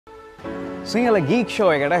Sinhala Geek show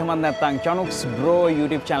එකට එහෙම නැත්නම් Chanux bro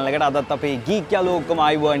YouTube channel එකට අදත් අපේ Geek යාළුවෝ ඔක්කොම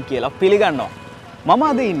ආයිබෝන් කියලා පිළිගන්නවා. මම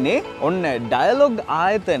අද ඉන්නේ ඔන්න Dialog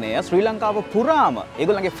ආයතනය ශ්‍රී ලංකාව පුරාම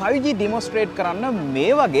ඒගොල්ලන්ගේ 5G demonstrate කරන්න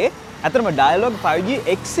මේ වගේ අතරම Dialog 5G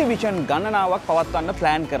exhibition ගණනාවක් පවත්වන්න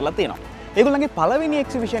plan කරලා තියෙනවා. ඒගොල්ලන්ගේ පළවෙනි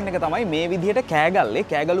exhibition එක තමයි මේ විදිහට කෑගල්ලේ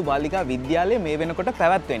කෑගලු බාලිකා විද්‍යාලයේ මේ වෙනකොට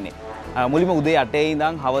පැවැත්වෙන්නේ. මුලින්ම උදේ 8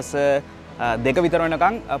 ඉඳන් හවස දෙක විතර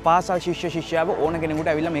වෙනකන් පාසල් ශිෂ්‍ය ශිෂ්‍යාව ඕන කෙනෙකුට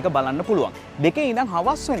ඇවිල්ලා මේක බලන්න පුළුවන්. දෙකේ ඉඳන්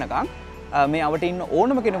හවස් වෙනකන් මේ අවට ඉන්න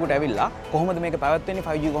ඕනම කෙනෙකුට ඇවිල්ලා කොහොමද මේක පැවැත්වෙන්නේ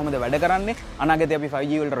 5G කොහොමද වැඩ කරන්නේ අනාගතේ අපි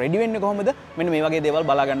 5G වලට රෙඩි වෙන්නේ කොහොමද මෙන්න මේ වගේ දේවල්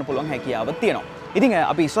බලා ගන්න පුළුවන් හැකියාවක් තියෙනවා. ඉතින්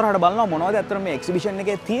අපි ඉස්සරහට බලනවා මොනවද අතන මේ එක්සිබිෂන්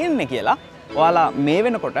එකේ තියෙන්නේ කියලා. ඔයාලා මේ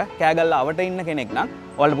වෙනකොට කෑගල්ල අවට ඉන්න කෙනෙක් නම්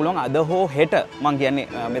ඔයාලට පුළුවන් අද හෝ හෙට මම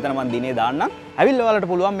කියන්නේ මෙතන මම දිනේ දාන්නම්. ඇවිල්ලා ඔයාලට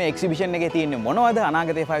පුළුවන් මේ එක්සිබිෂන් එකේ තියෙන්නේ මොනවද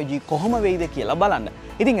අනාගතේ 5G කොහොම වෙයිද කියලා බලන්න.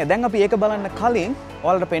 ඉතින් දැන් අපි ඒක බලන්න කලින්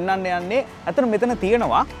ඔයාලට පෙන්වන්න යන්නේ අතන මෙතන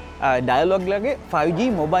තියෙනවා Dialog ලගේ 5G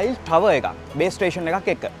mobile tower එකක් base station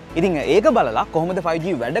එකක් එක්ක. ඉතින් ඒක බලලා කොහොමද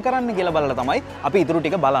 5G වැඩ කරන්නේ කියලා බලලා තමයි අපි ඊටු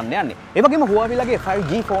ටික බලන්න යන්නේ. ඒ වගේම Huawei ලගේ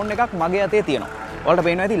 5G phone එකක් මගේ අතේ තියෙනවා. ඔයාලට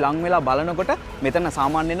පේනවා ඇති ලං වෙලා බලනකොට මෙතන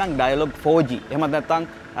සාමාන්‍යයෙන් නම් Dialog 4G එහෙම නැත්නම්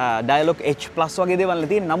Dialog H+ වගේ දේවල්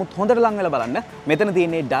තියෙන. නමුත් හොඳට ලං වෙලා බලන්න මෙතන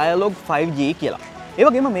තියෙන්නේ Dialog 5G කියලා. ඒ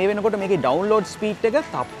වගේම මේ වෙනකොට මේකේ download speed එක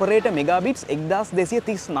තප්පරයට megabits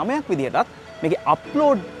 1239ක් විදිහටත් මේකේ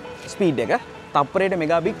upload speed එක තප්පරයට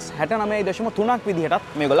megabits 69.3ක්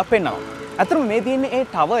විදිහටත් මේගොල්ලෝ පෙන්නනවා. අතරම මේ තියෙන්නේ ඒ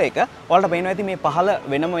tower එක. ඔයාලට පේනවා ඇති මේ පහළ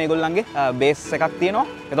වෙනම මේගොල්ලන්ගේ base එකක් තියෙනවා.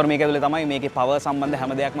 ඒතකොට මේක ඇතුලේ තමයි මේකේ power සම්බන්ධ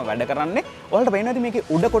හැම දෙයක්ම වැඩ කරන්නේ. ඔයාලට පේනවා ඇති මේකේ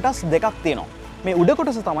උඩ කොටස් දෙකක් තියෙනවා. මේ උඩ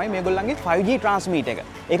කොටස තමයි මේගොල්ලන්ගේ 5G transmit එක.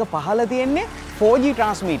 ඒක පහළ තියෙන්නේ 4G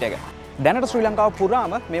transmit එක. දැනට ශ්‍රී ලංකාව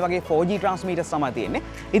පුරාම මේ වගේ 4G transmitters තමයි තියෙන්නේ.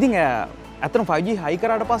 ඉතින් අතන 5G හයි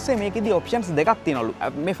කරාට පස්සේ මේකෙදි ඔප්ෂන්ස් දෙකක් තියෙනවලු.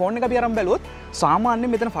 මේ ෆෝන් එක අපි අරන් බැලුවොත්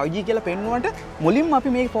සාමාන්‍යයෙන් මෙතන 5G කියලා පෙන්වුවට මුලින්ම අපි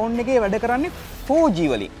මේ ෆෝන් එකේ වැඩ කරන්නේ 4G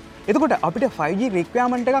වලින්. එතකොට අපිට 5G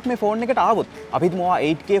requirement එකක් මේ ෆෝන් එකට ආවොත් අපි හිතමු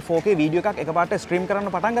 8K 4K වීඩියෝ එකක් එකපාරට ස්ට්‍රීම්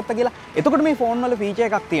කරන්න පටන් ගත්තා කියලා. එතකොට මේ ෆෝන් වල ෆීචර්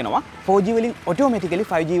එකක් තියෙනවා 4G වලින් automatically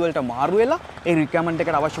 5G වලට මාරු වෙලා ඒ requirement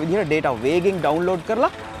එකට අවශ්‍ය විදිහට data වේගෙන් download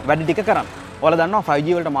කරලා වැඩ ටික කරන්න. ඔයාලා දන්නවා 5G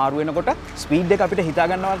වලට මාරු වෙනකොට ස්පීඩ් එක අපිට හිතා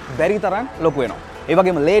ගන්නවත් බැරි තරම් ලොකු වෙනවා. ඒ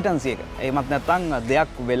වගේම latency එක. එහෙමත් නැත්නම් දෙයක්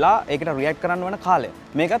වෙලා ඒකට react කරන්න වෙන කාලය.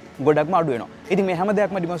 මේකත් ගොඩක්ම අඩු වෙනවා. ඉතින් මේ හැම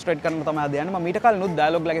දෙයක්ම demonstrate කරන්න තමයි අද යන්නේ. මම ඊට කලිනුත්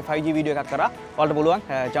Dialog ලගේ 5G වීඩියෝ එකක් කරා. ඔයාලට පුළුවන්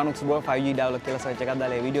Chanux Bro 5G Dialog කියලා search එකක්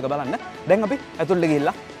දාලා ඒ වීඩියෝ එක බලන්න. දැන් අපි ඇතුළට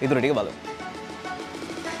ගිහිල්ලා ඊටු ටික බලමු.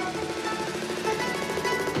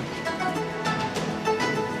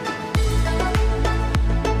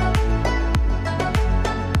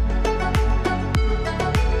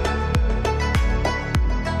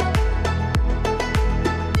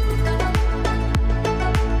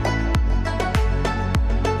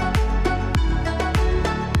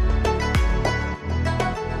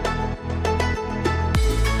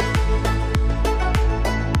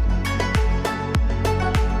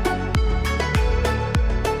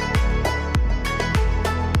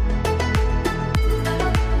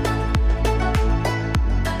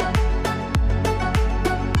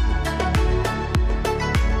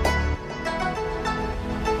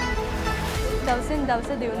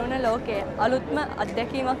 දවස දියුණුවන ලෝකයේ අලුත්ම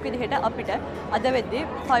අත්දැකීමක් විදිහට අපිට අද වෙද්දී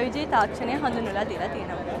 5G තාක්ෂණය හඳුන්වලා දීලා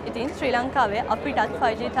තියෙනවා. ඉතින් ශ්‍රී ලංකාවේ අපිටත්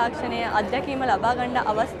 5G තාක්ෂණයේ අත්දැකීම ලබා ගන්න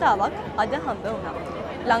අවස්ථාවක් අද හම්බ වුණා.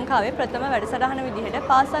 ලංකාවේ ප්‍රථම වැඩසටහන විදිහට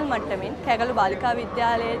පාසල් මට්ටමින් කෑගලු බාලිකා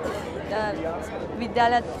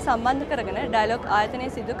විද්‍යාලයත් සම්බන්ධ කරගෙන Dialog ආයතනයේ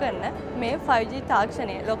සිදු කරන මේ 5G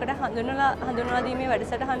තාක්ෂණය ලෝකයට හඳුන්වලා දීමේ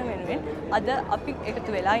වැඩසටහන වෙනුවෙන් අද අපි එකතු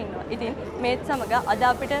වෙලා ඉන්නවා. ඉතින් මේත් සමග අද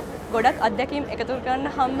අපිට ගොඩක් අත්දැකීම් එකතු කරන්න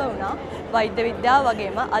හම්බ වුණා. වෛද්‍ය විද්‍යාව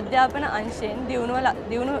වගේම අධ්‍යාපන අංශයෙන්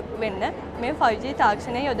දියුණු වෙන්න මේ 5G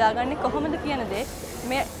තාක්ෂණය යොදාගන්නේ කොහොමද කියන දේ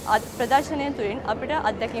මේ ප්‍රදර්ශනය තුළින් අපිට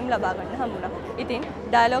අත්දැකීම් ලබා ගන්න හම්බුණා. ඉතින්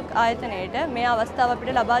Dialog ආයතනයේට මේ අවස්ථාව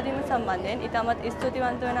අපිට ලබා දීම සම්බන්ධයෙන් ඉතාමත්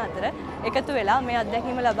ස්තුතිවන්ත වෙන අතර එකතු වෙලා මේ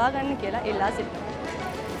අත්දැකීම ලබා ගන්න කියලා ඉල්ලා සිටිනවා.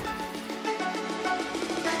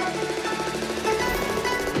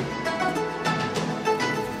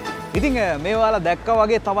 ඉතින් මේ ඔයාලා දැක්කා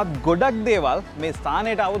වගේ තවත් ගොඩක් දේවල් මේ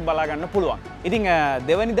ස්ථානයට આવුත් බලා ගන්න පුළුවන්. ඉතින්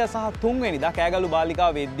දෙවනිදා සහ තුන්වෙනිදා කෑගලු බාලිකා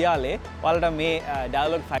විද්‍යාලයේ ඔයාලට මේ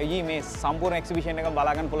Dialog 5G මේ සම්පූර්ණ එක්සිබිෂන් එක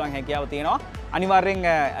බලා ගන්න පුළුවන් හැකියාව තියෙනවා. අනිවාර්යෙන්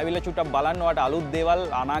ඇවිල්ලා චුට්ටක් බලන්න ඔයාලට අලුත් දේවල්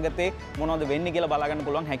අනාගතේ මොනවද වෙන්නේ කියලා බලා ගන්න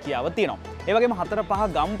පුළුවන් හැකියාව තියෙනවා. ඒ වගේම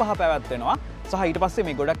 4-5 ගම් 5 පැවැත්වෙනවා. සහ ඊට පස්සේ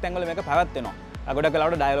මේ ගොඩක් තැන්වල මේක පැවැත්වෙනවා. ගොඩක්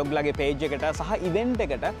වෙලාවට Dialog ලගේ page එකට සහ event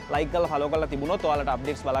එකට like කරලා follow කරලා තිබුණොත් ඔයාලට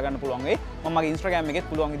updates බලා ගන්න පුළුවන් වෙයි. මම මගේ Instagram එකෙත්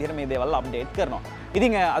පුළුවන් විදිහට මේ දේවල් update කරනවා.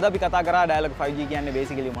 ඉතින් අද අපි කතා කරා Dialog 5G කියන්නේ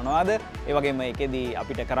basically මොනවද? ඒ වගේම ඒකෙදී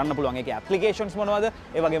අපිට කරන්න පුළුවන් ඒකේ applications මොනවද?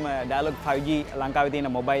 ඒ වගේම Dialog 5G ලංකාවේ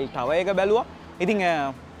තියෙන mobile tower එක බැලුවා. ඉතින්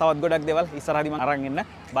තවත් ගොඩක් දේවල් ඉස්සරහදී මම අරන් එන්න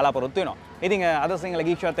බලාපොරොත්තු වෙනවා. ඉතින් අද සිංහල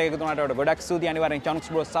ගීක් ෂෝත් එක එකතු වුණාට ගොඩක් ස්තුතියි. අනිවාර්යෙන් Chanux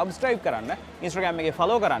bro subscribe කරන්න, Instagram එකේ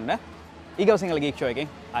follow කරන්න. ඊගොල්ලෝ සිංහල ගීක් ෂෝ එකෙන්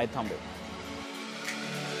ආයෙත් හම්බෙමු.